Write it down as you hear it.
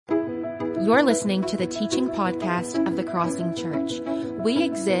You're listening to the teaching podcast of the Crossing Church. We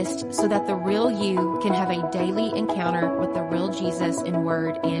exist so that the real you can have a daily encounter with the real Jesus in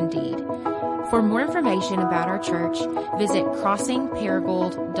word and deed. For more information about our church, visit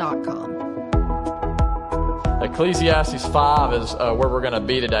crossingparagould.com. Ecclesiastes 5 is where we're going to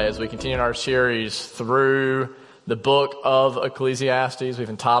be today as we continue our series through the book of Ecclesiastes. We've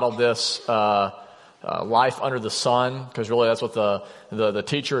entitled this Life Under the Sun, because really that's what the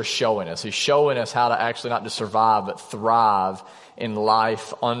teacher is showing us. He's showing us how to actually not just survive, but thrive in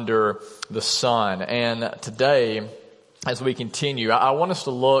life under the sun. And today, as we continue, I want us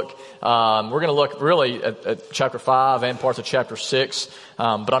to look, we're going to look really at chapter 5 and parts of chapter 6,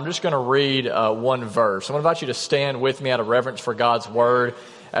 but I'm just going to read one verse. I want to invite you to stand with me out of reverence for God's word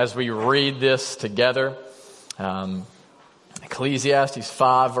as we read this together. Ecclesiastes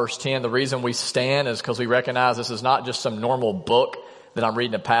 5 verse 10, the reason we stand is because we recognize this is not just some normal book that I'm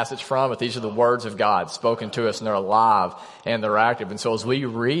reading a passage from, but these are the words of God spoken to us, and they're alive and they're active. And so as we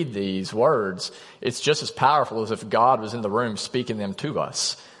read these words, it's just as powerful as if God was in the room speaking them to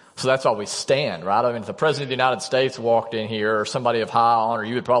us. So that's why we stand, right? I mean, if the President of the United States walked in here or somebody of high honor,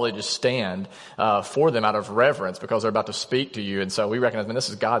 you would probably just stand for them out of reverence because they're about to speak to you. And so we recognize, man, this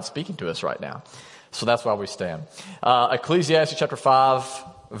is God speaking to us right now. So that's why we stand. Ecclesiastes chapter 5,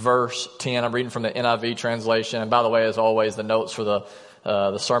 verse 10. I'm reading from the NIV translation. And by the way, as always, the notes for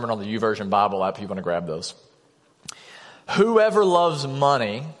the sermon on the YouVersion Bible app, if you want to grab those. Whoever loves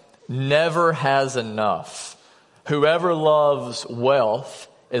money never has enough. Whoever loves wealth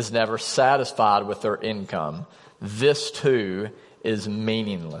is never satisfied with their income. This too is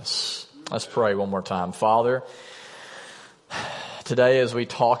meaningless. Let's pray one more time. Father, today as we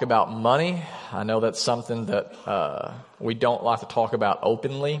talk about money, I know that's something that we don't like to talk about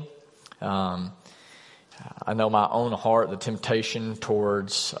openly. I know my own heart, the temptation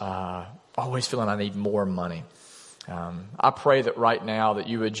towards always feeling I need more money. I pray that right now that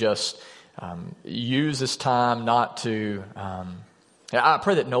you would just use this time not to... I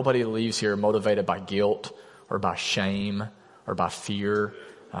pray that nobody leaves here motivated by guilt or by shame or by fear.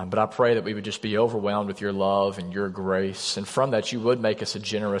 But I pray that we would just be overwhelmed with your love and your grace. And from that, you would make us a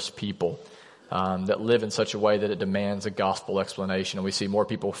generous people that live in such a way that it demands a gospel explanation. And we see more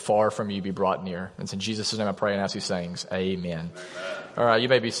people far from you be brought near. And it's in Jesus' name I pray and ask these things. Amen. All right, you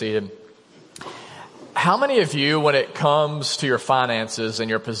may be seated. How many of you, when it comes to your finances and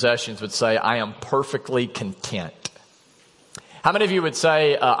your possessions, would say, I am perfectly content? How many of you would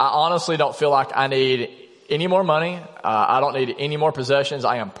say, I honestly don't feel like I need any more money? I don't need any more possessions.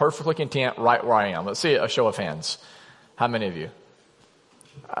 I am perfectly content right where I am. Let's see a show of hands. How many of you?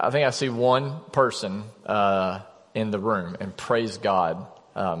 I think I see one person in the room, and praise God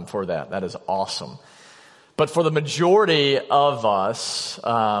for that. That is awesome. But for the majority of us,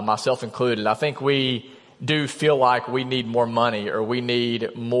 myself included, I think we do feel like we need more money or we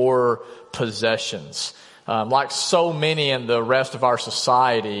need more possessions. Like so many in the rest of our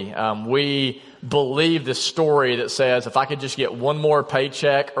society, we believe this story that says if I could just get one more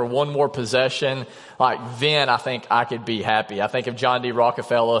paycheck or one more possession, then I think I could be happy. I think of John D.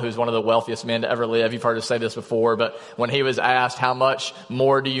 Rockefeller, who's one of the wealthiest men to ever live. You've heard us say this before, but when he was asked how much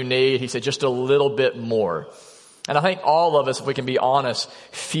more do you need, he said just a little bit more. And I think all of us, if we can be honest,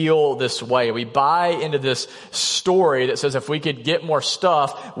 feel this way. We buy into this story that says if we could get more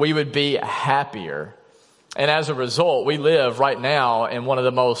stuff, we would be happier. And as a result, we live right now in one of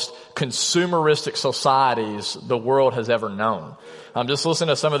the most consumeristic societies the world has ever known. Just listen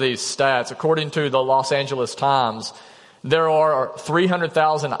to some of these stats. According to the Los Angeles Times, there are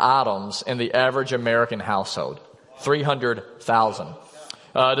 300,000 items in the average American household. 300,000.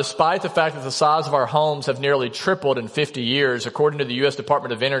 Despite the fact that the size of our homes have nearly tripled in 50 years, according to the U.S.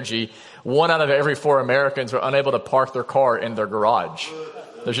 Department of Energy, 1 out of every 4 Americans are unable to park their car in their garage.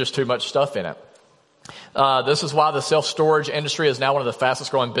 There's just too much stuff in it. This is why the self-storage industry is now one of the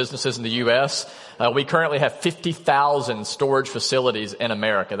fastest growing businesses in the U.S. We currently have 50,000 storage facilities in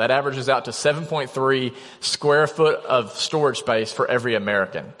America. That averages out to 7.3 square foot of storage space for every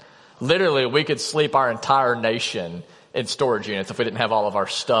American. Literally, we could sleep our entire nation in storage units if we didn't have all of our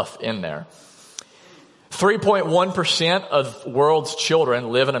stuff in there. 3.1% of world's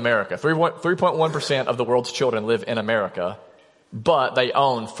children live in America. 3.1% of the world's children live in America. But they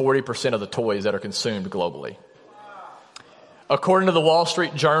own 40% of the toys that are consumed globally. According to the Wall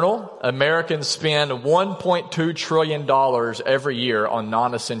Street Journal, Americans spend $1.2 trillion every year on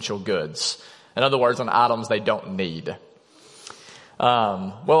non-essential goods. In other words, on items they don't need.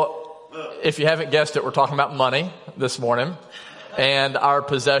 Well, if you haven't guessed it, we're talking about money this morning. and our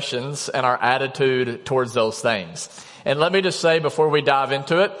possessions and our attitude towards those things. And let me just say before we dive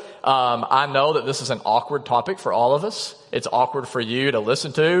into it, I know that this is an awkward topic for all of us. It's awkward for you to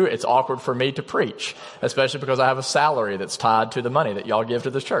listen to. It's awkward for me to preach, especially because I have a salary that's tied to the money that y'all give to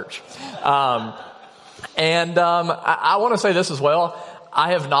the church. I want to say this as well.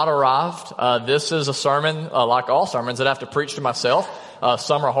 I have not arrived. This is a sermon, like all sermons, that I have to preach to myself.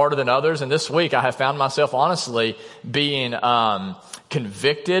 Some are harder than others. And this week I have found myself honestly being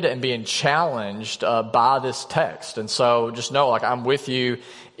convicted and being challenged by this text. And so just know, like, I'm with you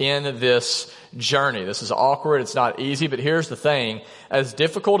in this journey. This is awkward. It's not easy. But here's the thing. As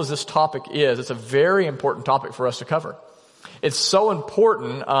difficult as this topic is, it's a very important topic for us to cover. It's so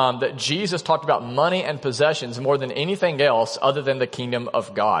important that Jesus talked about money and possessions more than anything else other than the kingdom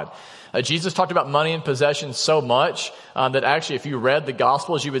of God. Jesus talked about money and possessions so much that actually if you read the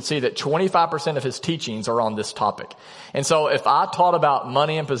Gospels, you would see that 25% of his teachings are on this topic. And so if I taught about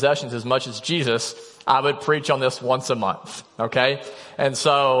money and possessions as much as Jesus, I would preach on this once a month. Okay? And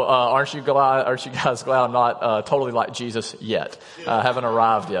so aren't you guys glad I'm not totally like Jesus yet? Haven't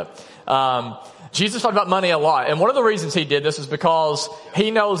arrived yet. Jesus talked about money a lot. And one of the reasons he did this is because he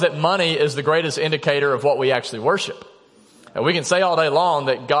knows that money is the greatest indicator of what we actually worship. And we can say all day long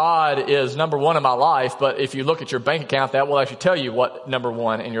that God is number one in my life, but if you look at your bank account, that will actually tell you what number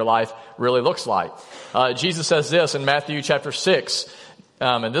one in your life really looks like. Jesus says this in Matthew chapter 6.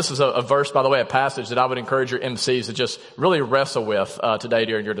 And this is a verse, by the way, a passage that I would encourage your MCs to just really wrestle with today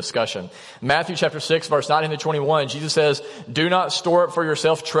during your discussion. Matthew chapter 6, verse 19 to 21, Jesus says, "Do not store up for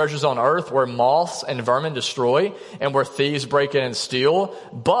yourself treasures on earth where moths and vermin destroy and where thieves break in and steal,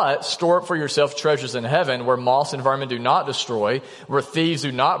 but store up for yourself treasures in heaven where moths and vermin do not destroy, where thieves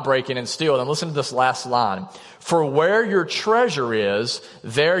do not break in and steal." And listen to this last line. "For where your treasure is,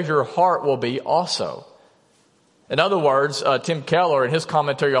 there your heart will be also." In other words, Tim Keller, in his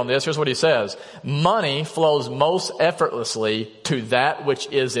commentary on this, here's what he says. Money flows most effortlessly to that which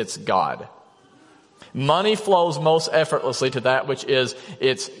is its God. Money flows most effortlessly to that which is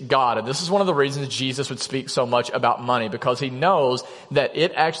its God. And this is one of the reasons Jesus would speak so much about money, because he knows that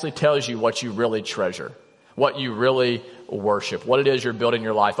it actually tells you what you really treasure, what you really worship, what it is you're building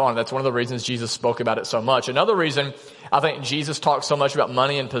your life on. That's one of the reasons Jesus spoke about it so much. Another reason I think Jesus talks so much about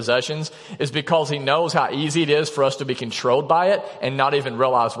money and possessions is because he knows how easy it is for us to be controlled by it and not even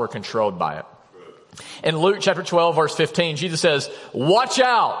realize we're controlled by it. In Luke chapter 12, verse 15, Jesus says, "Watch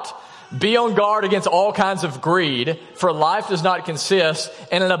out! Be on guard against all kinds of greed, for life does not consist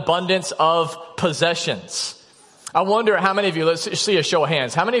in an abundance of possessions." I wonder how many of you, let's see a show of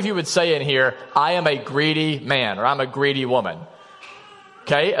hands, how many of you would say in here, "I am a greedy man," or "I'm a greedy woman"?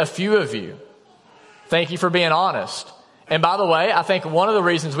 Okay, a few of you. Thank you for being honest. And by the way, I think one of the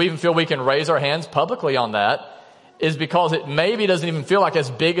reasons we even feel we can raise our hands publicly on that is because it maybe doesn't even feel like as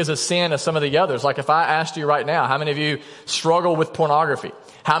big as a sin as some of the others. Like if I asked you right now, how many of you struggle with pornography?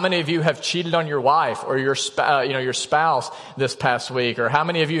 How many of you have cheated on your wife or your spouse this past week? Or how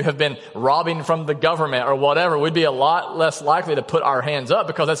many of you have been robbing from the government or whatever? We'd be a lot less likely to put our hands up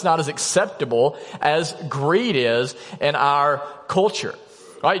because that's not as acceptable as greed is in our culture.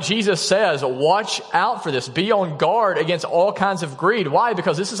 Right? Jesus says, watch out for this. Be on guard against all kinds of greed. Why?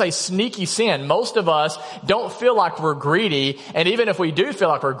 Because this is a sneaky sin. Most of us don't feel like we're greedy. And even if we do feel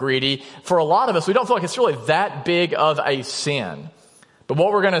like we're greedy, for a lot of us, we don't feel like it's really that big of a sin. But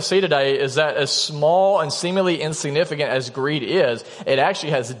what we're going to see today is that as small and seemingly insignificant as greed is, it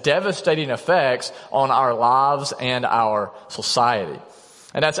actually has devastating effects on our lives and our society.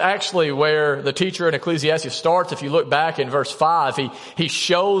 And that's actually where the teacher in Ecclesiastes starts. If you look back in verse 5, he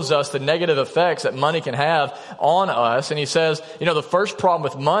shows us the negative effects that money can have on us. And he says, the first problem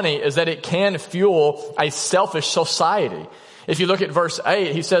with money is that it can fuel a selfish society. If you look at verse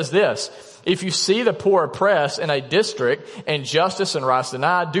 8, he says this, "If you see the poor oppressed in a district and justice and rights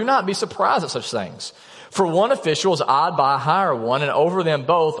denied, do not be surprised at such things. For one official is eyed by a higher one, and over them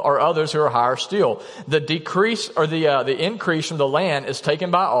both are others who are higher still. The decrease or the increase from the land is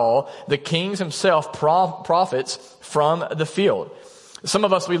taken by all. The king himself profits from the field." Some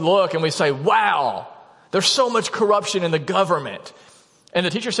of us, we look and we say, "Wow, there's so much corruption in the government." And the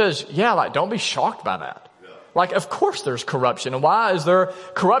teacher says, don't be shocked by that. Of course there's corruption. And why is there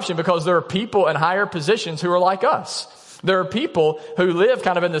corruption? Because there are people in higher positions who are like us. There are people who live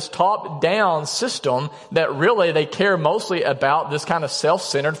kind of in this top-down system that really they care mostly about this kind of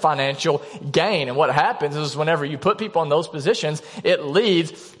self-centered financial gain. And what happens is whenever you put people in those positions, it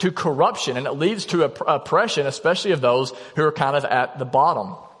leads to corruption and it leads to oppression, especially of those who are kind of at the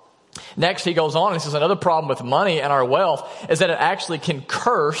bottom. Next, he goes on and says another problem with money and our wealth is that it actually can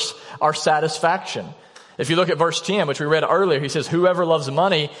curse our satisfaction. If you look at verse 10, which we read earlier, he says, whoever loves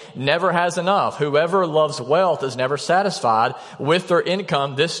money never has enough. Whoever loves wealth is never satisfied. With their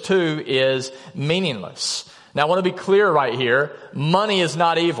income, this too is meaningless. Now, I want to be clear right here. Money is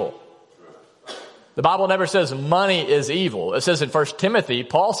not evil. The Bible never says money is evil. It says in 1 Timothy,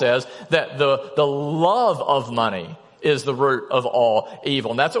 Paul says that the love of money is the root of all evil.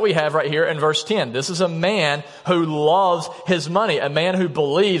 And that's what we have right here in verse 10. This is a man who loves his money, a man who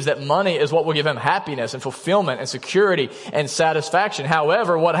believes that money is what will give him happiness and fulfillment and security and satisfaction.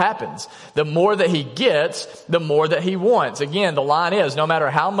 However, what happens? The more that he gets, the more that he wants. Again, the line is, no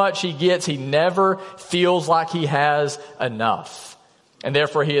matter how much he gets, he never feels like he has enough. And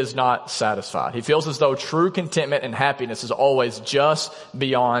therefore, he is not satisfied. He feels as though true contentment and happiness is always just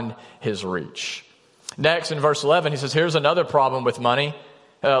beyond his reach. Next, in verse 11, he says, here's another problem with money.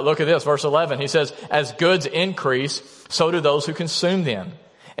 Look at this, verse 11. He says, as goods increase, so do those who consume them.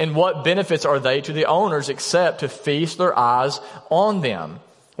 And what benefits are they to the owners except to feast their eyes on them?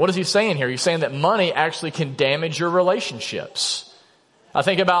 What is he saying here? He's saying that money actually can damage your relationships. I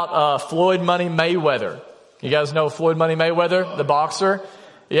think about Floyd Money Mayweather. You guys know Floyd Money Mayweather, the boxer?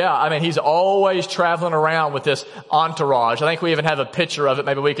 Yeah, I mean, he's always traveling around with this entourage. I think we even have a picture of it.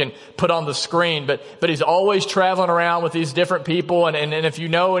 Maybe we can put on the screen. But he's always traveling around with these different people. And if you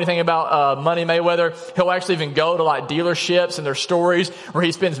know anything about Money Mayweather, he'll actually even go to like dealerships and their stories where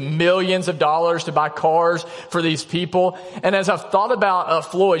he spends millions of dollars to buy cars for these people. And as I've thought about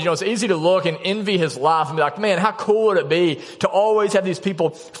Floyd, it's easy to look and envy his life and be like, man, how cool would it be to always have these people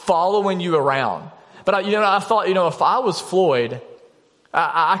following you around? But I thought, if I was Floyd,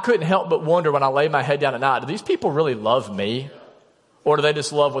 I couldn't help but wonder when I lay my head down at night, do these people really love me? Or do they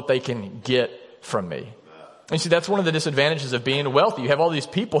just love what they can get from me? And see, that's one of the disadvantages of being wealthy. You have all these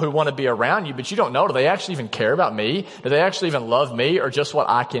people who want to be around you, but you don't know, do they actually even care about me? Do they actually even love me, or just what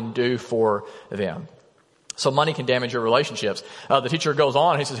I can do for them? So money can damage your relationships. The teacher goes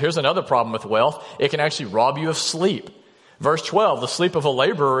on, he says, here's another problem with wealth. It can actually rob you of sleep. Verse 12, the sleep of a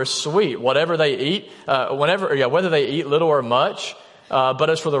laborer is sweet. Whatever they eat, whether they eat little or much, but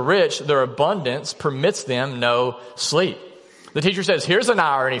as for the rich, their abundance permits them no sleep. The teacher says, here's an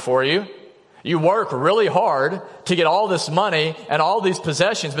irony for you. You work really hard to get all this money and all these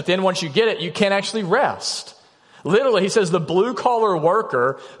possessions, but then once you get it, you can't actually rest. Literally, he says the blue-collar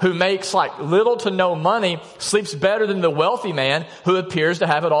worker who makes like little to no money sleeps better than the wealthy man who appears to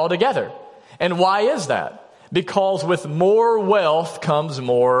have it all together. And why is that? Because with more wealth comes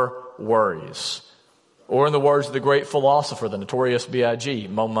more worries. Or in the words of the great philosopher, the notorious B.I.G.,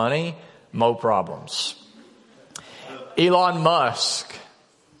 more money, more problems. Elon Musk.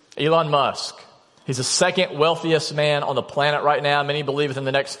 He's the second wealthiest man on the planet right now. Many believe within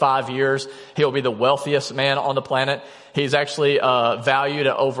the next 5 years, he'll be the wealthiest man on the planet. He's actually valued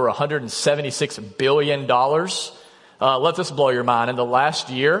at over $176 billion. Let this blow your mind. In the last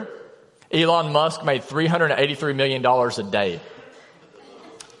year, Elon Musk made $383 million a day.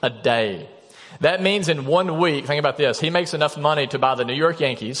 A day. That means in 1 week, think about this, he makes enough money to buy the New York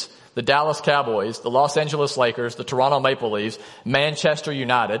Yankees, the Dallas Cowboys, the Los Angeles Lakers, the Toronto Maple Leafs, Manchester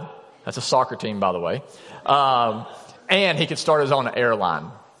United. That's a soccer team, by the way. And he could start his own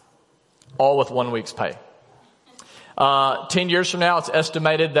airline, all with 1 week's pay. 10 years from now, it's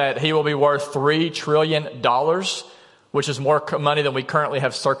estimated that he will be worth $3 trillion, which is more money than we currently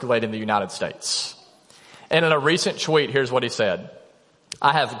have circulated in the United States. And in a recent tweet, here's what he said.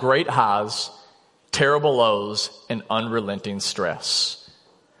 I have great highs, terrible lows, and unrelenting stress.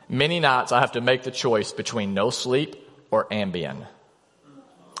 Many nights I have to make the choice between no sleep or Ambien.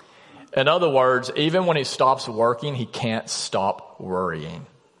 In other words, even when he stops working, he can't stop worrying.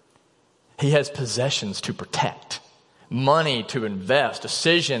 He has possessions to protect, money to invest,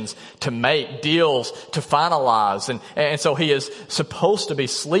 decisions to make, deals to finalize. And so he is supposed to be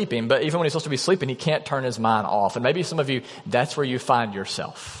sleeping, but even when he's supposed to be sleeping, he can't turn his mind off. And maybe some of you, that's where you find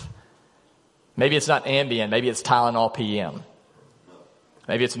yourself. Maybe it's not Ambien. Maybe it's Tylenol PM.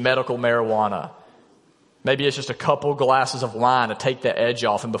 Maybe it's medical marijuana. Maybe it's just a couple glasses of wine to take the edge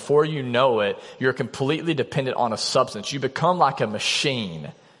off. And before you know it, you're completely dependent on a substance. You become like a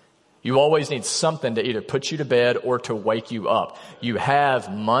machine. You always need something to either put you to bed or to wake you up. You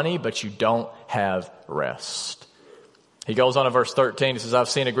have money, but you don't have rest. He goes on in verse 13. He says, I've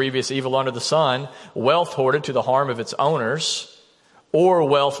seen a grievous evil under the sun, wealth hoarded to the harm of its owners, or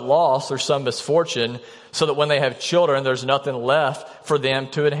wealth lost or some misfortune, so that when they have children, there's nothing left for them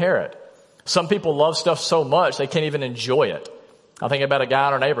to inherit. Some people love stuff so much they can't even enjoy it. I think about a guy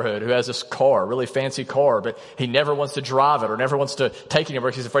in our neighborhood who has this car, really fancy car, but he never wants to drive it or never wants to take it anywhere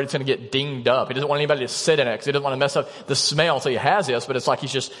because he's afraid it's going to get dinged up. He doesn't want anybody to sit in it because he doesn't want to mess up the smell. So he has this, but it's like he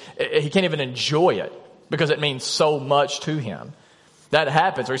can't even enjoy it. because it means so much to him. That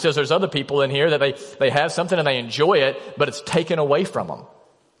happens. Or he says there's other people in here that they have something and they enjoy it, but it's taken away from them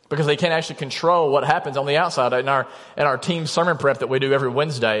because they can't actually control what happens on the outside. In our team sermon prep that we do every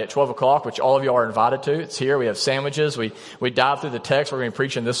Wednesday at 12 o'clock, which all of you are invited to, it's here. We have sandwiches. We dive through the text we're going to be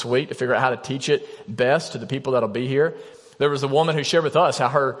preaching this week to figure out how to teach it best to the people that'll be here. There was a woman who shared with us how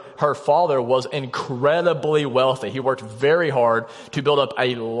her father was incredibly wealthy. He worked very hard to build up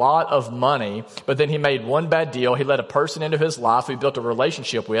a lot of money, but then he made one bad deal. He let a person into his life who he built a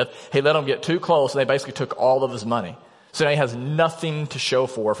relationship with. He let them get too close, and they basically took all of his money. So now he has nothing to show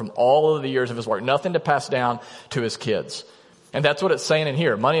for from all of the years of his work, nothing to pass down to his kids. And that's what it's saying in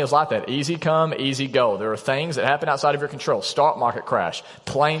here. Money is like that. Easy come, easy go. There are things that happen outside of your control. Stock market crash,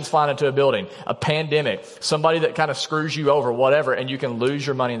 planes flying into a building, a pandemic, somebody that kind of screws you over, whatever, and you can lose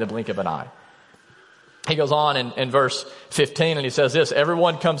your money in the blink of an eye. He goes on in verse 15 and he says this,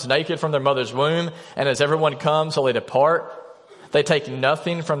 everyone comes naked from their mother's womb, and as everyone comes, so they depart. They take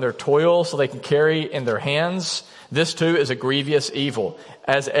nothing from their toil, so they can carry in their hands. This too is a grievous evil.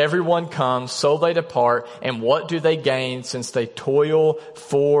 As everyone comes, so they depart. And what do they gain since they toil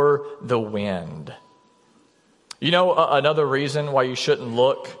for the wind? You know another reason why you shouldn't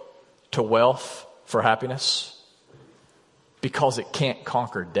look to wealth for happiness? Because it can't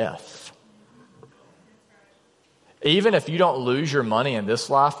conquer death. Even if you don't lose your money in this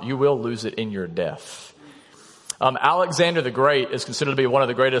life, you will lose it in your death. Alexander the Great is considered to be one of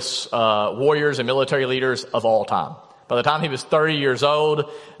the greatest warriors and military leaders of all time. By the time he was 30 years old,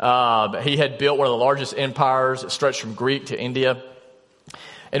 he had built one of the largest empires. It stretched from Greek to India.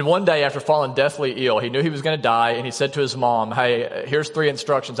 And one day, after falling deathly ill, he knew he was going to die, and he said to his mom, hey, here's 3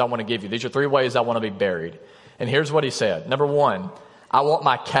 instructions I want to give you. These are 3 ways I want to be buried. And here's what he said. Number 1, I want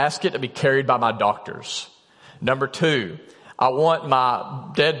my casket to be carried by my doctors. Number 2, I want my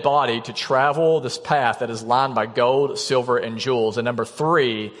dead body to travel this path that is lined by gold, silver, and jewels. And number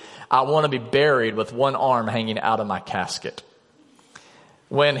 3, I want to be buried with one arm hanging out of my casket.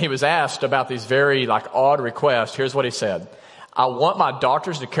 When he was asked about these very odd requests, here's what he said. I want my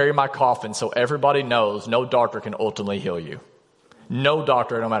doctors to carry my coffin so everybody knows no doctor can ultimately heal you. No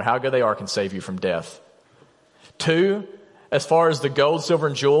doctor, no matter how good they are, can save you from death. 2, as far as the gold, silver,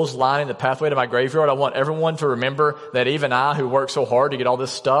 and jewels lining the pathway to my graveyard, I want everyone to remember that even I, who worked so hard to get all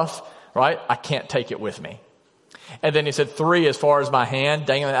this stuff, right, I can't take it with me. And then he said 3, as far as my hand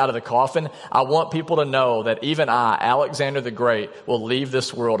dangling out of the coffin, I want people to know that even I, Alexander the Great, will leave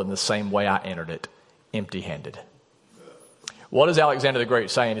this world in the same way I entered it, empty-handed. What is Alexander the Great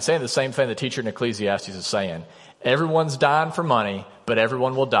saying? He's saying the same thing the teacher in Ecclesiastes is saying. Everyone's dying for money, but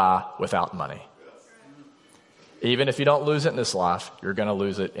everyone will die without money. Even if you don't lose it in this life, you're going to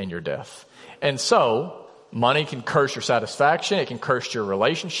lose it in your death. And so, money can curse your satisfaction. It can curse your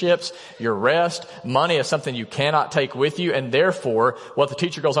relationships, your rest. Money is something you cannot take with you. And therefore, what the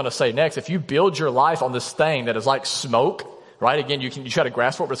teacher goes on to say next, if you build your life on this thing that is like smoke, right? Again, you try to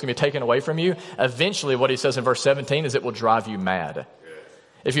grasp for it, but it's going to be taken away from you. Eventually, what he says in verse 17 is it will drive you mad.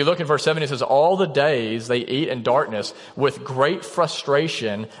 If you look in verse 7, it says, all the days they eat in darkness with great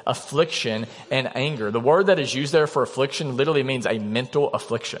frustration, affliction, and anger. The word that is used there for affliction literally means a mental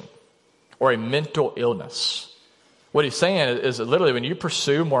affliction or a mental illness. What he's saying is that literally when you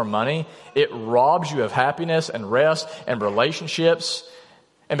pursue more money, it robs you of happiness and rest and relationships.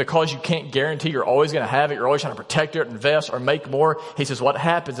 And because you can't guarantee you're always going to have it, you're always trying to protect it, invest, or make more. He says what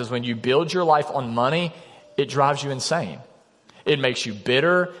happens is when you build your life on money, it drives you insane. It makes you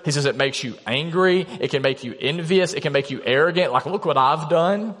bitter. He says it makes you angry. It can make you envious. It can make you arrogant. Like, look what I've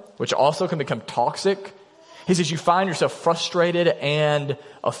done, which also can become toxic. He says you find yourself frustrated and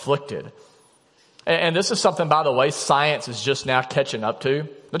afflicted. And this is something, by the way, science is just now catching up to.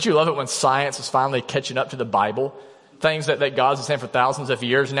 Don't you love it when science is finally catching up to the Bible? Things that God's been saying for thousands of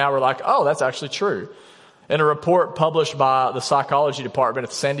years now, we're like, oh, that's actually true. In a report published by the psychology department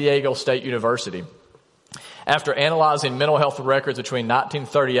at San Diego State University, after analyzing mental health records between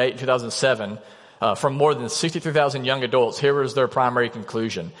 1938 and 2007 from more than 63,000 young adults, here was their primary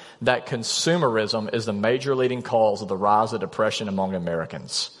conclusion, that consumerism is the major leading cause of the rise of depression among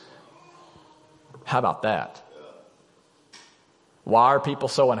Americans. How about that? Why are people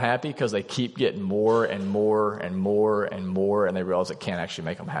so unhappy? Because they keep getting more and more and more and more, and they realize it can't actually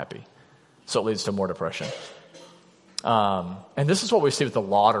make them happy. So it leads to more depression. And this is what we see with the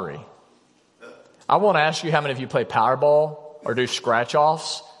lottery. I won't ask you how many of you play Powerball or do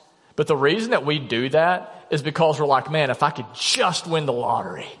scratch-offs, but the reason that we do that is because we're like, man, if I could just win the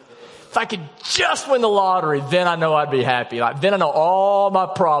lottery, if I could just win the lottery, then I know I'd be happy. Then I know all my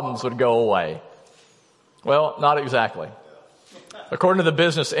problems would go away. Well, not exactly. According to the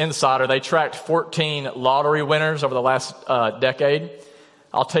Business Insider, they tracked 14 lottery winners over the last decade.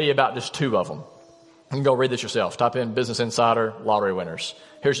 I'll tell you about just 2 of them. You can go read this yourself. Type in Business Insider, lottery winners.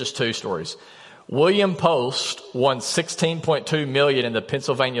 Here's just 2 stories. William Post won $16.2 million in the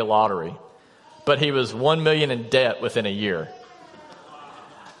Pennsylvania lottery, but he was $1 million in debt within a year.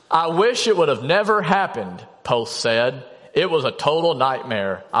 I wish it would have never happened, Post said. It was a total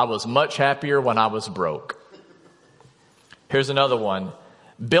nightmare. I was much happier when I was broke. Here's another one.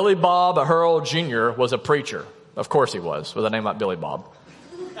 Billy Bob Hurl Jr. was a preacher. Of course he was, with a name like Billy Bob.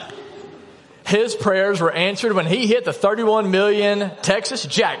 His prayers were answered when he hit the 31 million Texas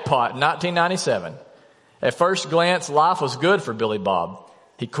jackpot in 1997. At first glance, life was good for Billy Bob.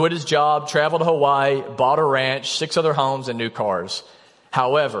 He quit his job, traveled to Hawaii, bought a ranch, 6 other homes, and new cars.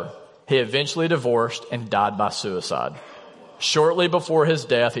 However, he eventually divorced and died by suicide. Shortly before his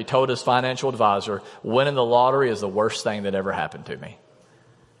death, he told his financial advisor, winning the lottery is the worst thing that ever happened to me.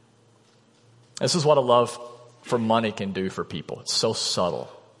 This is what a love for money can do for people. It's so subtle.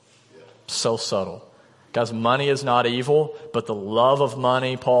 So subtle. Guys, money is not evil, but the love of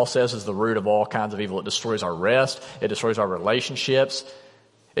money, Paul says, is the root of all kinds of evil. It destroys our rest. It destroys our relationships.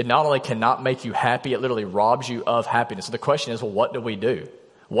 It not only cannot make you happy, it literally robs you of happiness. So the question is, well, what do we do?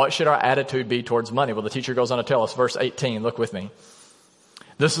 What should our attitude be towards money? Well, the teacher goes on to tell us, verse 18, look with me.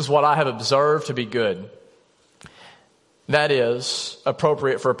 This is what I have observed to be good. That is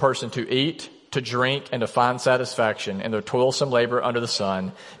appropriate for a person to eat, to drink, and to find satisfaction in their toilsome labor under the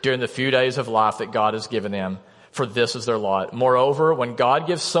sun during the few days of life that God has given them, for this is their lot. Moreover, when God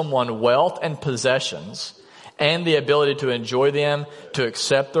gives someone wealth and possessions and the ability to enjoy them, to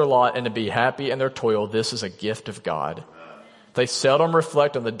accept their lot, and to be happy in their toil, this is a gift of God. They seldom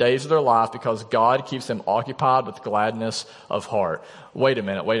reflect on the days of their life because God keeps them occupied with gladness of heart. Wait a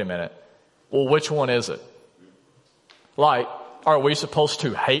minute. Well, which one is it? Like, are we supposed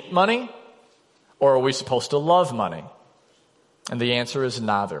to hate money? Or are we supposed to love money? And the answer is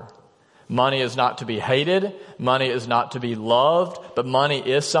neither. Money is not to be hated. Money is not to be loved. But money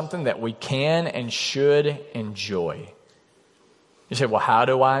is something that we can and should enjoy. You say, well, how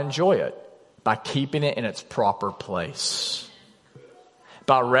do I enjoy it? By keeping it in its proper place.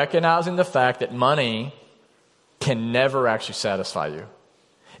 By recognizing the fact that money can never actually satisfy you.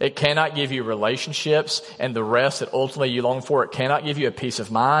 It cannot give you relationships and the rest that ultimately you long for. It cannot give you a peace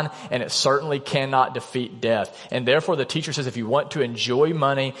of mind, and it certainly cannot defeat death. And therefore, the teacher says if you want to enjoy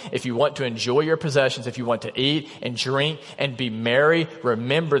money, if you want to enjoy your possessions, if you want to eat and drink and be merry,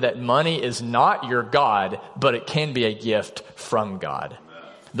 remember that money is not your God, but it can be a gift from God.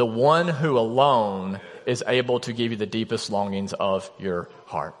 The one who alone is able to give you the deepest longings of your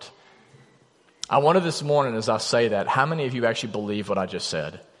heart. I wonder this morning as I say that, how many of you actually believe what I just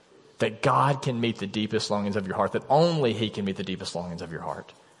said? That God can meet the deepest longings of your heart, that only He can meet the deepest longings of your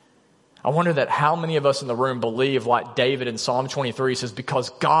heart. I wonder that how many of us in the room believe like David in Psalm 23 says,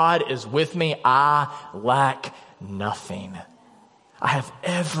 because God is with me, I lack nothing. I have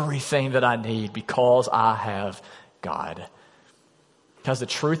everything that I need because I have God. Because the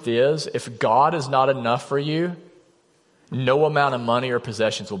truth is, if God is not enough for you, no amount of money or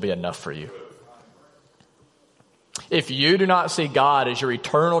possessions will be enough for you. If you do not see God as your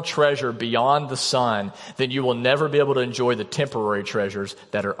eternal treasure beyond the sun, then you will never be able to enjoy the temporary treasures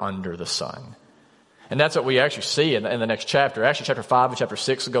that are under the sun. And that's what we actually see in the next chapter. Actually, chapter 5 and chapter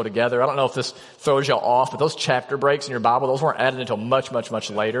 6 go together. I don't know if this throws y'all off, but those chapter breaks in your Bible, those weren't added until much, much, much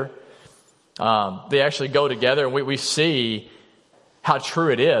later. They actually go together, and we see how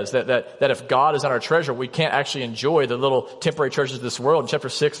true it is that if God is not our treasure, we can't actually enjoy the little temporary treasures of this world. In chapter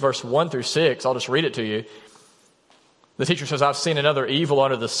 6, verse 1 through 6, I'll just read it to you. The teacher says, I've seen another evil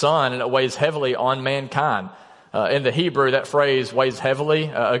under the sun, and it weighs heavily on mankind. In the Hebrew, that phrase weighs heavily.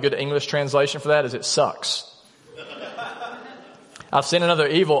 A good English translation for that is it sucks. I've seen another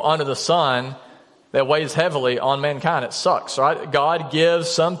evil under the sun that weighs heavily on mankind. It sucks, right? God gives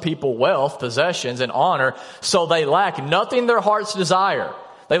some people wealth, possessions, and honor, so they lack nothing their hearts desire.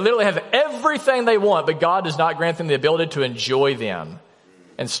 They literally have everything they want, but God does not grant them the ability to enjoy them.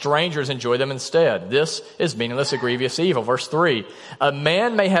 And strangers enjoy them instead. This is meaningless, a grievous evil. Verse 3, a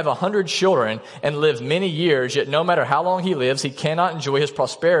man may have 100 children and live many years, yet no matter how long he lives, he cannot enjoy his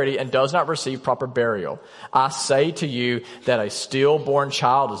prosperity and does not receive proper burial. I say to you that a stillborn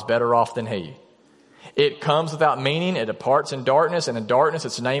child is better off than he. It comes without meaning, it departs in darkness, and in darkness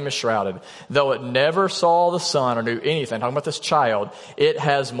its name is shrouded. Though it never saw the sun or knew anything, talking about this child, it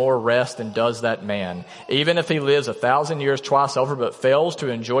has more rest than does that man. Even if he lives 1,000 years twice over, but fails to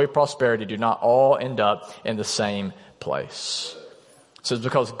enjoy prosperity, do not all end up in the same place. So it's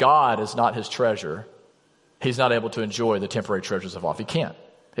because God is not his treasure, he's not able to enjoy the temporary treasures of life. He can't.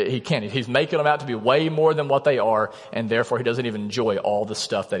 He can't. He's making them out to be way more than what they are, and therefore he doesn't even enjoy all the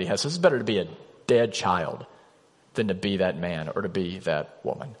stuff that he has. So it's better to be a dead child than to be that man or to be that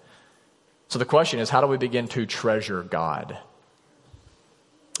woman. So the question is, how do we begin to treasure God?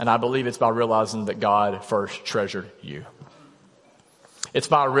 And I believe it's by realizing that God first treasured you. It's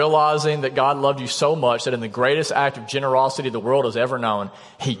by realizing that God loved you so much that in the greatest act of generosity the world has ever known,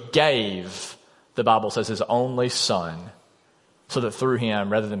 he gave, the Bible says, his only son, so that through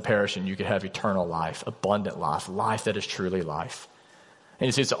him, rather than perishing, you could have eternal life, abundant life, life that is truly life. And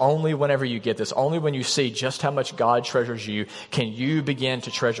you see, it's only whenever you get this, only when you see just how much God treasures you, can you begin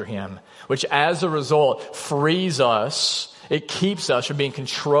to treasure him, which as a result frees us. It keeps us from being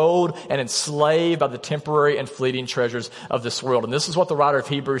controlled and enslaved by the temporary and fleeting treasures of this world. And this is what the writer of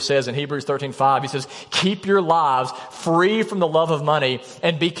Hebrews says in Hebrews 13:5. He says, keep your lives free from the love of money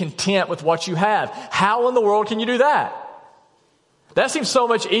and be content with what you have. How in the world can you do that? That seems so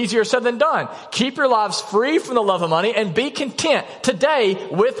much easier said than done. Keep your lives free from the love of money and be content today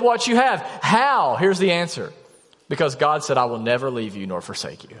with what you have. How? Here's the answer. Because God said, I will never leave you nor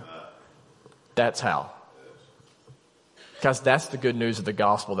forsake you. That's how. Guys, that's the good news of the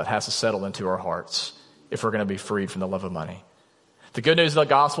gospel that has to settle into our hearts if we're going to be freed from the love of money. The good news of the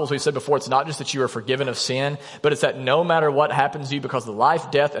gospel, as we said before, it's not just that you are forgiven of sin, but it's that no matter what happens to you, because of the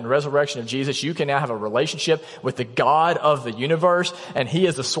life, death, and resurrection of Jesus, you can now have a relationship with the God of the universe, and he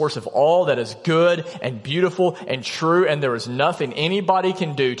is the source of all that is good and beautiful and true, and there is nothing anybody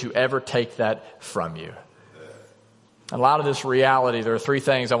can do to ever take that from you. In light of this reality, there are three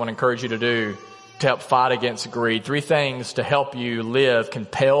things I want to encourage you to do to help fight against greed. Three things to help you live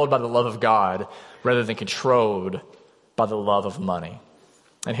compelled by the love of God rather than controlled by the love of money.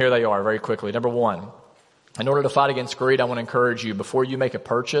 And here they are very quickly. Number one, in order to fight against greed, I want to encourage you, before you make a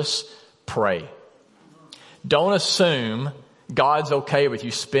purchase, pray. Don't assume God's okay with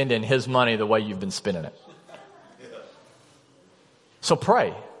you spending his money the way you've been spending it. So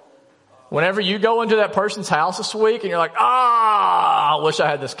pray. Whenever you go into that person's house this week and you're like, I wish I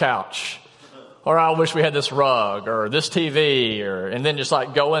had this couch, or I wish we had this rug or this TV, and then just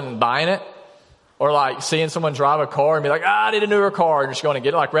like going and buying it. Or like seeing someone drive a car and be like, I need a newer car, and just going to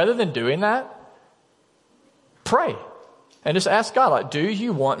get it. Like, rather than doing that, pray. And just ask God, like, do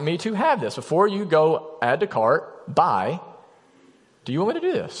you want me to have this? Before you go add to cart, buy, do you want me to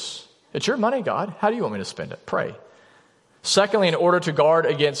do this? It's your money, God. How do you want me to spend it? Pray. Secondly, in order to guard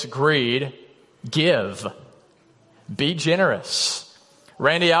against greed, give. Be generous.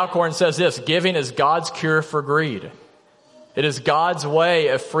 Randy Alcorn says this, giving is God's cure for greed. It is God's way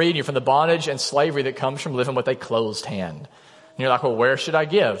of freeing you from the bondage and slavery that comes from living with a closed hand. And you're like, well, where should I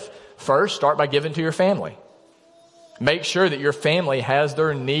give? First, start by giving to your family. Make sure that your family has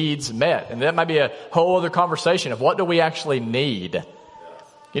their needs met. And that might be a whole other conversation of what do we actually need?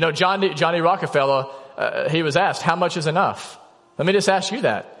 You know, Johnny Rockefeller, he was asked, how much is enough? Let me just ask you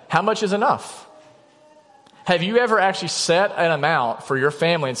that. How much is enough? Have you ever actually set an amount for your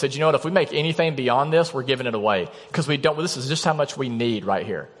family and said, you know what, if we make anything beyond this, we're giving it away? Because this is just how much we need right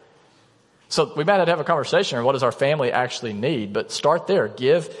here. So we might have to have a conversation on what does our family actually need, but start there.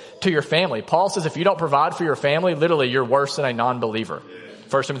 Give to your family. Paul says if you don't provide for your family, literally you're worse than a non-believer.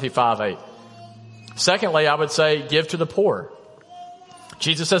 1 Timothy 5:8. Secondly, I would say give to the poor.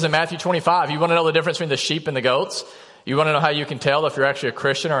 Jesus says in Matthew 25, you want to know the difference between the sheep and the goats? You want to know how you can tell if you're actually a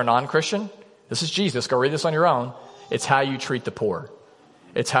Christian or a non-Christian? This is Jesus. Go read this on your own. It's how you treat the poor.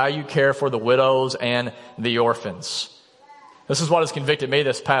 It's how you care for the widows and the orphans. This is what has convicted me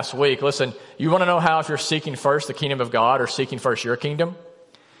this past week. Listen, you want to know how if you're seeking first the kingdom of God or seeking first your kingdom?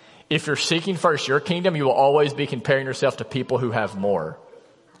 If you're seeking first your kingdom, you will always be comparing yourself to people who have more.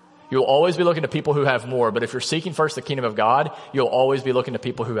 You'll always be looking to people who have more. But if you're seeking first the kingdom of God, you'll always be looking to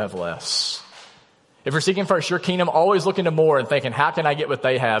people who have less. If you're seeking first your kingdom, always looking to more and thinking, how can I get what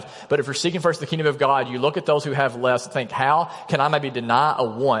they have? But if you're seeking first the kingdom of God, you look at those who have less and think, how can I maybe deny a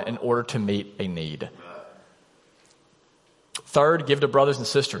want in order to meet a need? Third, give to brothers and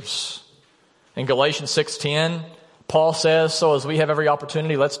sisters. In Galatians 6:10, Paul says, so as we have every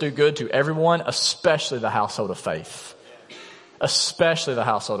opportunity, let's do good to everyone, especially the household of faith. Especially the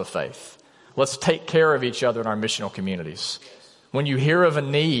household of faith. Let's take care of each other in our missional communities. When you hear of a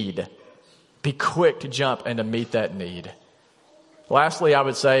need, be quick to jump and to meet that need. Lastly, I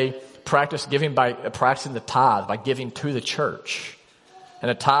would say practice giving by practicing the tithe, by giving to the church.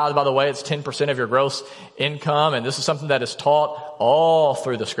 And a tithe, by the way, it's 10% of your gross income. And this is something that is taught all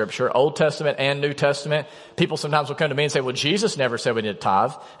through the scripture, Old Testament and New Testament. People sometimes will come to me and say, well, Jesus never said we need to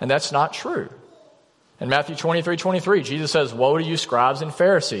tithe. And that's not true. In Matthew 23:23, Jesus says, woe to you, scribes and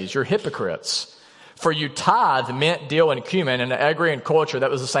Pharisees, you're hypocrites. For you tithe mint, dill, and cumin. In the agrarian culture,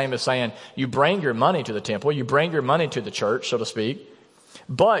 that was the same as saying you bring your money to the temple, you bring your money to the church, so to speak.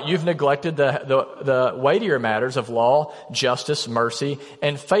 But you've neglected the weightier matters of law, justice, mercy,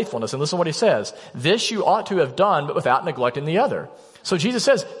 and faithfulness. And listen to what he says. This you ought to have done, but without neglecting the other. So Jesus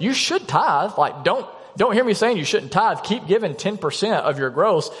says, you should tithe. Like, don't hear me saying you shouldn't tithe. Keep giving 10% of your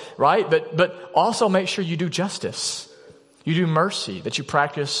gross, right? But also make sure you do justice. You do mercy, that you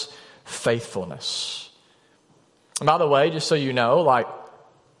practice faithfulness. And by the way, just so you know, like,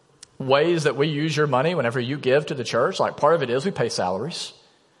 ways that we use your money whenever you give to the church, like part of it is we pay salaries.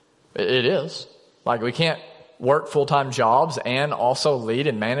 It is. Like, we can't work full-time jobs and also lead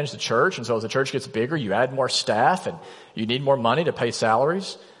and manage the church. And so as the church gets bigger, you add more staff and you need more money to pay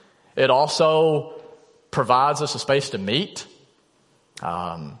salaries. It also provides us a space to meet.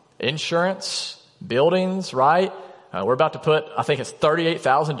 Insurance, buildings, right? We're about to put, I think it's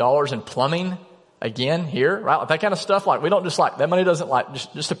 $38,000 in plumbing again here, right? Like that kind of stuff. Like, we don't just like, that money doesn't like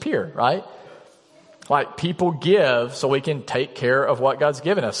just appear, right? Like, people give so we can take care of what God's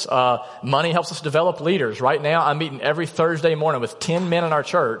given us. Money helps us develop leaders. Right now, I'm meeting every Thursday morning with 10 men in our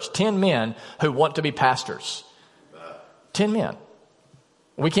church, 10 men who want to be pastors. 10 men.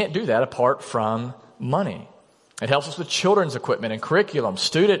 We can't do that apart from money. It helps us with children's equipment and curriculum,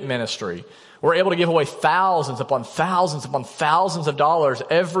 student ministry. We're able to give away thousands upon thousands upon thousands of dollars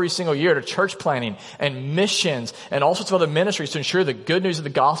every single year to church planting and missions and all sorts of other ministries to ensure the good news of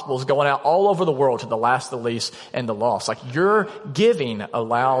the gospel is going out all over the world to the last, the least, and the lost. Like, your giving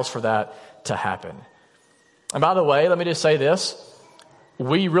allows for that to happen. And by the way, let me just say this.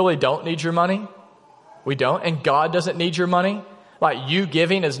 We really don't need your money. We don't. And God doesn't need your money. Like, you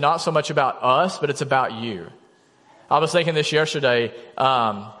giving is not so much about us, but it's about you. I was thinking this yesterday.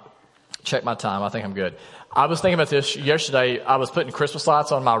 Check my time. I think I'm good. I was thinking about this yesterday. I was putting Christmas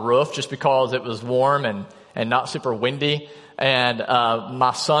lights on my roof just because it was warm and not super windy. And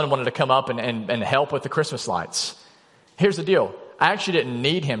my son wanted to come up and help with the Christmas lights. Here's the deal. I actually didn't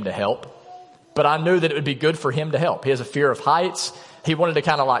need him to help, but I knew that it would be good for him to help. He has a fear of heights. He wanted to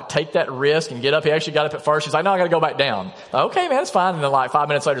kind of like take that risk and get up. He actually got up at first. He's like, no, I got to go back down. Okay, man, it's fine. And then like 5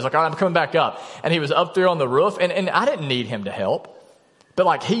 minutes later, he's like, all right, I'm coming back up. And he was up there on the roof, and I didn't need him to help. But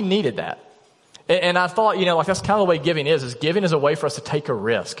like, he needed that. And I thought, like, that's kind of the way giving is giving is a way for us to take a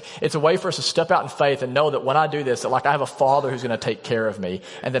risk. It's a way for us to step out in faith and know that when I do this, that like I have a father who's going to take care of me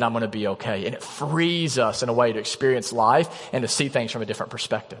and that I'm going to be okay. And it frees us in a way to experience life and to see things from a different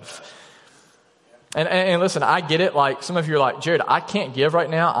perspective. And listen, I get it. Like, some of you are like, Jared, I can't give right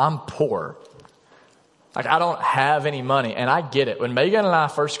now. I'm poor. Like, I don't have any money. And I get it. When Megan and I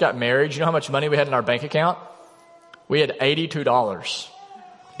first got married, you know how much money we had in our bank account? We had $82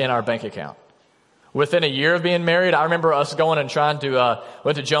 in our bank account. Within a year of being married, I remember us going and trying to,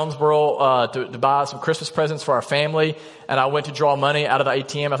 went to Jonesboro, to buy some Christmas presents for our family. And I went to draw money out of the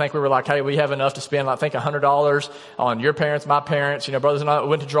ATM. I think we were like, hey, we have enough to spend, I think $100 on your parents, my parents, brothers and I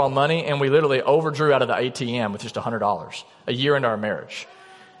went to draw money, and we literally overdrew out of the ATM with just $100 a year into our marriage.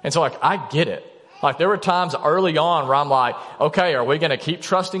 And so like, I get it. Like, there were times early on where I'm like, okay, are we going to keep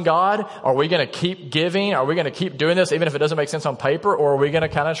trusting God? Are we going to keep giving? Are we going to keep doing this even if it doesn't make sense on paper? Or are we going to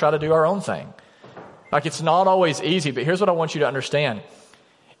kind of try to do our own thing? Like, it's not always easy, but here's what I want you to understand.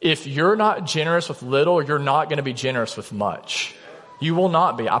 If you're not generous with little, you're not going to be generous with much. You will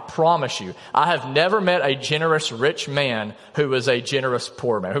not be. I promise you. I have never met a generous rich man who was a generous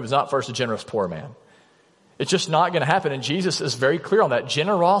poor man, who was not first a generous poor man. It's just not going to happen. And Jesus is very clear on that.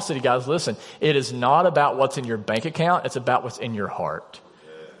 Generosity, guys, listen, it is not about what's in your bank account. It's about what's in your heart.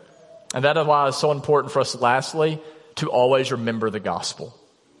 And that is why it's so important for us, lastly, to always remember the gospel.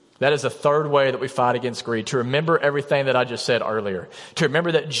 That is the third way that we fight against greed. To remember everything that I just said earlier. To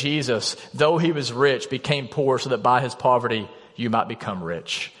remember that Jesus, though he was rich, became poor so that by his poverty you might become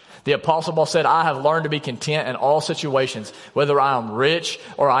rich. The Apostle Paul said, I have learned to be content in all situations, whether I am rich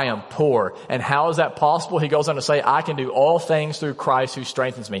or I am poor. And how is that possible? He goes on to say, I can do all things through Christ who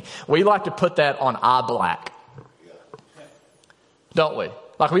strengthens me. We like to put that on eye black. Don't we?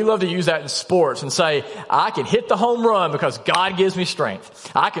 Like, we love to use that in sports and say, I can hit the home run because God gives me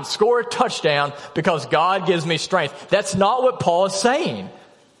strength. I can score a touchdown because God gives me strength. That's not what Paul is saying.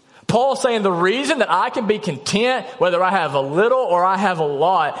 Paul's saying the reason that I can be content, whether I have a little or I have a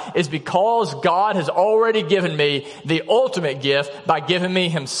lot, is because God has already given me the ultimate gift by giving me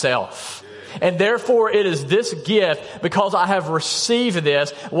himself. And therefore it is this gift, because I have received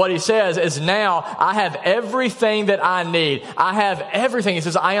this, what he says is now I have everything that I need. I have everything. He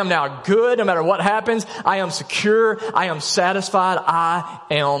says, I am now good no matter what happens. I am secure. I am satisfied. I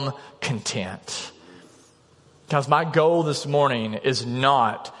am content. Guys, my goal this morning is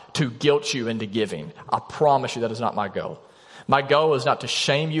not to guilt you into giving. I promise you that is not my goal. My goal is not to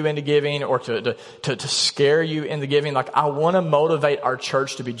shame you into giving or to scare you into giving. Like, I want to motivate our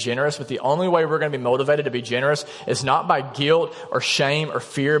church to be generous, but the only way we're going to be motivated to be generous is not by guilt or shame or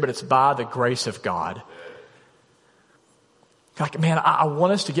fear, but it's by the grace of God. Like, man, I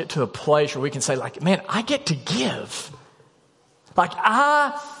want us to get to a place where we can say, like, man, I get to give. Like,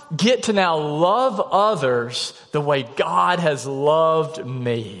 I get to now love others the way God has loved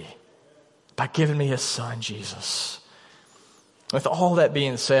me by giving me his son, Jesus. With all that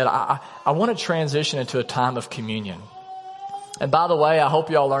being said, I want to transition into a time of communion. And by the way, I hope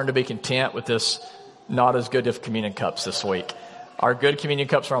you all learn to be content with this not as good of communion cups this week. Our good communion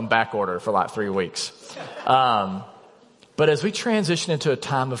cups are on back order for like 3 weeks. But as we transition into a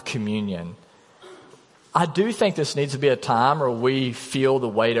time of communion, I do think this needs to be a time where we feel the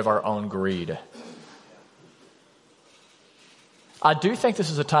weight of our own greed. I do think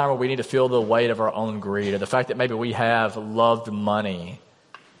this is a time where we need to feel the weight of our own greed, or the fact that maybe we have loved money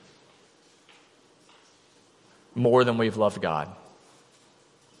more than we've loved God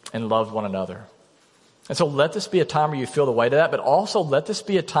and loved one another. And so let this be a time where you feel the weight of that, but also let this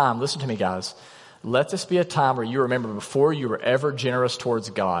be a time, listen to me guys, let this be a time where you remember before you were ever generous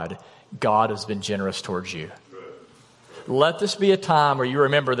towards God, God has been generous towards you. Let this be a time where you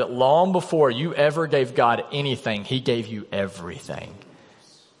remember that long before you ever gave God anything, he gave you everything.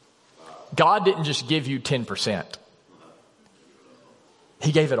 God didn't just give you 10%.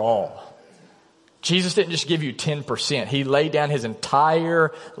 He gave it all. Jesus didn't just give you 10%. He laid down his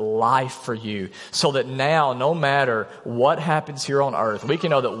entire life for you so that now, no matter what happens here on earth, we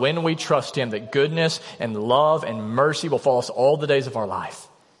can know that when we trust him, that goodness and love and mercy will follow us all the days of our life.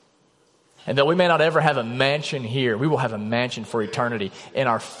 And though we may not ever have a mansion here, we will have a mansion for eternity in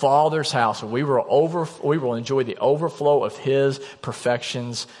our Father's house. We will enjoy the overflow of his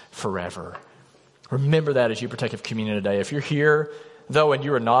perfections forever. Remember that as you partake of communion today. If you're here, though, and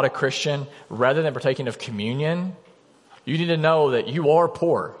you are not a Christian, rather than partaking of communion, you need to know that you are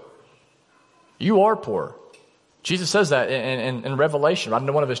poor. You are poor. Jesus says that in Revelation, right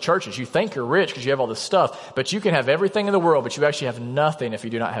into one of his churches. You think you're rich because you have all this stuff, but you can have everything in the world, but you actually have nothing if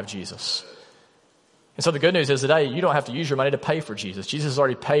you do not have Jesus. And so the good news is today, you don't have to use your money to pay for Jesus. Jesus has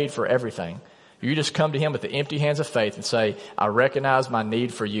already paid for everything. You just come to him with the empty hands of faith and say, I recognize my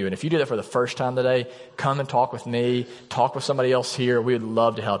need for you. And if you do that for the first time today, come and talk with me, talk with somebody else here. We would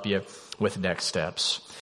love to help you with next steps.